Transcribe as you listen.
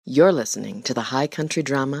You're listening to the High Country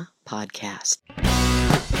Drama Podcast.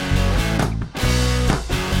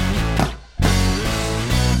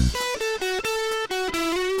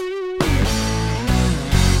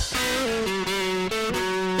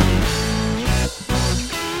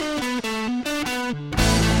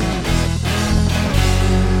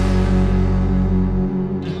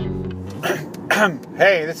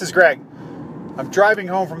 Hey, this is Greg. I'm driving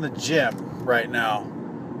home from the gym right now,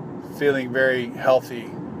 feeling very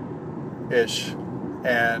healthy-ish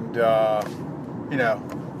and,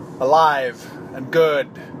 alive and good.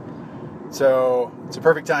 So it's a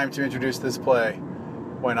perfect time to introduce this play.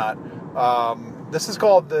 Why not? This is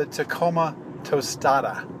called the Tacoma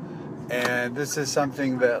Tostada, and this is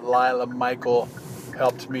something that Lila Michael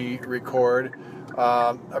helped me record.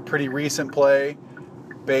 A pretty recent play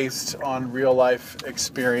based on real life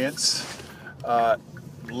experience,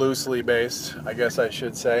 loosely based, I guess I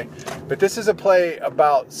should say. But this is a play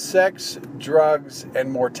about sex, drugs,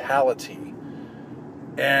 and mortality.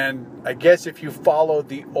 And I guess if you follow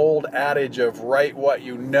the old adage of write what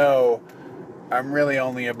you know, I'm really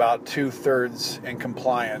only about 2/3 in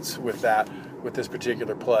compliance with that, with this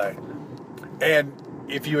particular play. And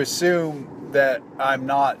if you assume that I'm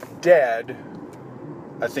not dead,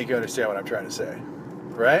 I think you understand what I'm trying to say.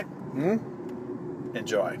 Right?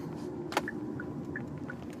 Enjoy.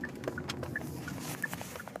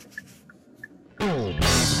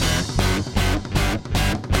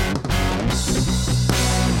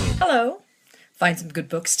 Hello. Find some good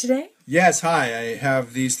books today? Yes, hi. I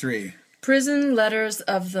have these three. Prison Letters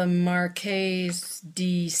of the Marquise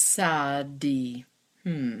de Sade.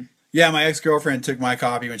 Yeah, my ex-girlfriend took my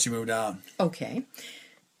copy when she moved out. Okay.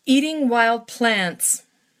 Eating Wild Plants.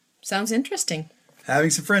 Sounds interesting.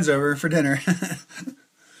 Having some friends over for dinner.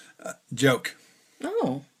 Joke.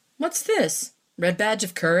 Oh, what's this? Red Badge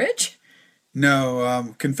of Courage?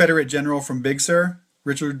 No, Confederate General from Big Sur,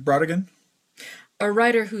 Richard Brautigan. A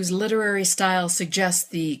writer whose literary style suggests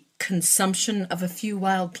the consumption of a few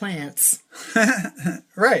wild plants.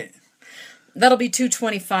 Right. That'll be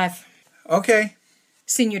 $2.25. Okay.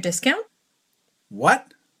 Senior discount?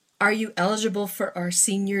 What? Are you eligible for our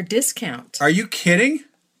senior discount? Are you kidding?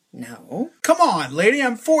 No. Come on, lady,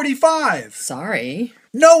 I'm 45. Sorry.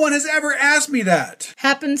 No one has ever asked me that.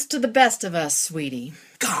 Happens to the best of us, sweetie.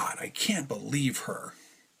 God, I can't believe her.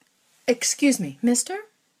 Excuse me, mister?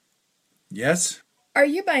 Yes? Are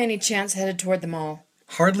you by any chance headed toward the mall?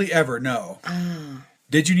 Hardly ever, no.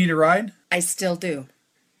 Did you need a ride? I still do.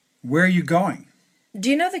 Where are you going? Do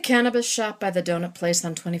you know the cannabis shop by the donut place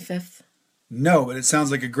on 25th? No, but it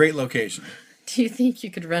sounds like a great location. Do you think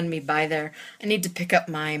you could run me by there? I need to pick up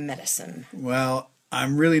my medicine. Well,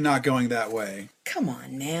 I'm really not going that way. Come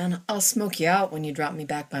on, man. I'll smoke you out when you drop me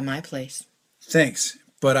back by my place. Thanks,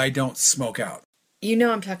 but I don't smoke out. You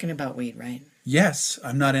know I'm talking about weed, right? Yes,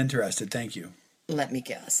 I'm not interested, thank you. Let me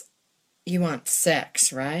guess. You want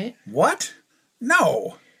sex, right? What?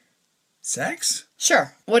 No. Sex?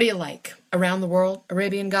 Sure. What do you like? Around the World,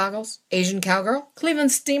 Arabian Goggles, Asian Cowgirl,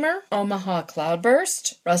 Cleveland Steamer, Omaha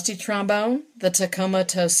Cloudburst, Rusty Trombone, the Tacoma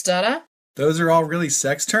Tostada. Those are all really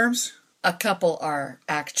sex terms? A couple are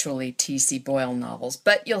actually T.C. Boyle novels,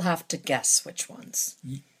 but you'll have to guess which ones.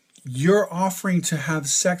 You're offering to have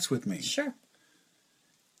sex with me? Sure.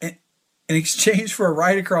 In exchange for a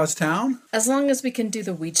ride across town? As long as we can do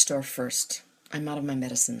the weed store first. I'm out of my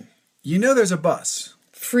medicine. You know there's a bus.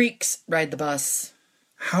 Freaks ride the bus.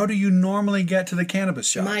 How do you normally get to the cannabis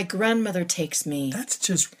shop? My grandmother takes me. That's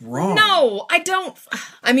just wrong. No, I don't.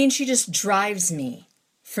 I mean, she just drives me.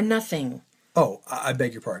 For nothing. Oh, I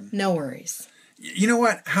beg your pardon. No worries. You know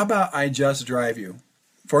what? How about I just drive you?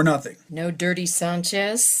 For nothing. No dirty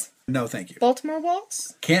Sanchez. No, thank you. Baltimore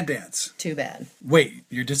waltz? Can't dance. Too bad. Wait,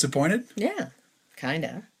 you're disappointed? Yeah,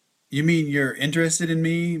 kinda. You mean you're interested in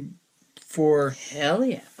me for... Hell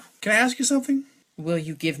yeah. Can I ask you something? Will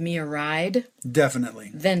you give me a ride?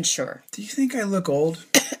 Definitely. Then sure. Do you think I look old?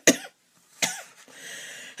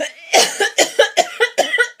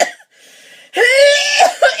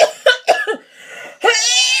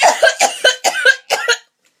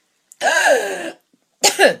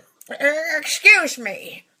 Excuse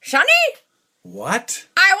me, Sonny? What?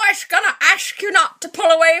 I was gonna ask you not to pull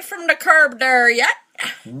away from the curb there yet.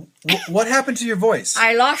 What happened to your voice?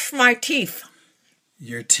 I lost my teeth.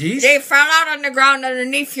 Your teeth? They fell out on the ground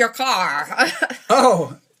underneath your car.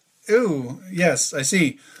 Oh, ooh, yes, I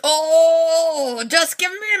see. Oh, just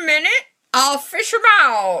give me a minute. I'll fish them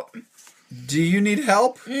out. Do you need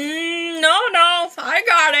help? No, I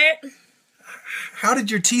got it. How did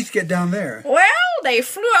your teeth get down there? Well, they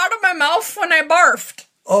flew out of my mouth when I barfed.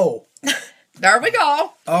 Oh, There we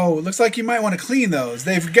go. Oh, it looks like you might want to clean those.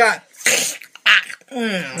 They've got...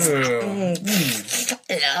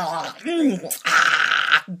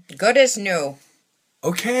 Good as new.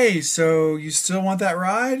 Okay, so you still want that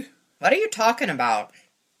ride? What are you talking about?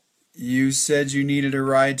 You said you needed a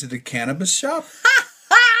ride to the cannabis shop?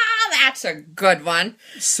 That's a good one.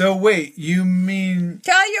 So wait, you mean...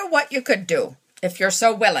 Tell you what you could do, if you're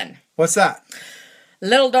so willing. What's that?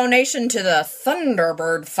 Little donation to the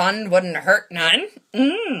Thunderbird Fund wouldn't hurt none.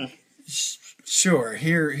 Sure,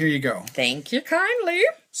 here you go. Thank you kindly.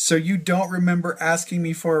 So you don't remember asking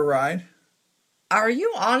me for a ride? Are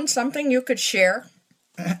you on something you could share?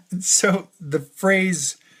 So the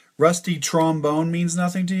phrase rusty trombone means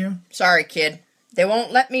nothing to you? Sorry, kid. They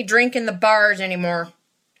won't let me drink in the bars anymore.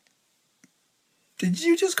 Did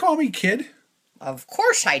you just call me kid? Of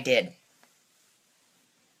course I did.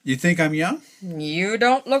 You think I'm young? You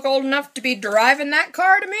don't look old enough to be driving that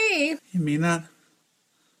car to me. You mean that?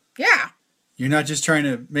 Yeah. You're not just trying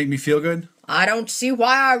to make me feel good? I don't see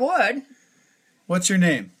why I would. What's your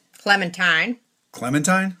name? Clementine.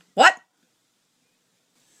 Clementine? What?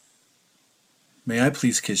 May I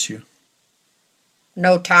please kiss you?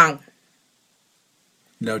 No tongue.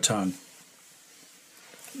 No tongue.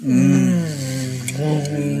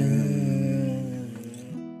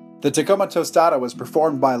 The Tacoma Tostada was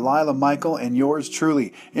performed by Lila Michael and yours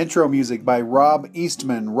truly. Intro music by Rob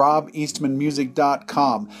Eastman,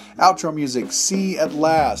 robeastmanmusic.com. Outro music, See at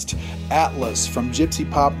Last, Atlas from Gypsy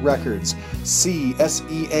Pop Records,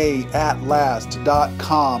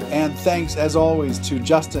 CSEAatlast.com. And thanks as always to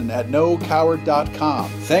Justin at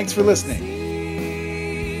NoCoward.com. Thanks for listening.